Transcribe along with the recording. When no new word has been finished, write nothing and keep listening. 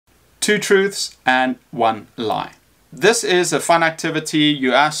2 truths and 1 lie. This is a fun activity.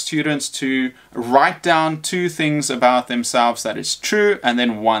 You ask students to write down 2 things about themselves that is true and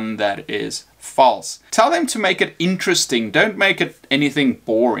then 1 that is false. Tell them to make it interesting. Don't make it anything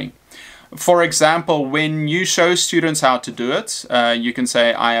boring. For example, when you show students how to do it, you can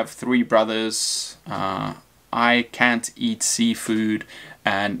say, I have 3 brothers, I can't eat seafood,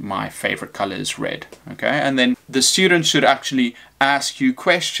 and my favorite color is red. Okay, and then the students should actually ask you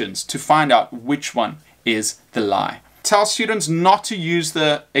questions to find out which one is the lie. Tell students not to use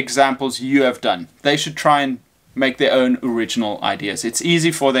the examples you have done. They should try and make their own original ideas. It's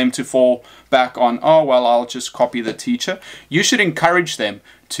easy for them to fall back on, oh, well, I'll just copy the teacher. You should encourage them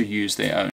to use their own.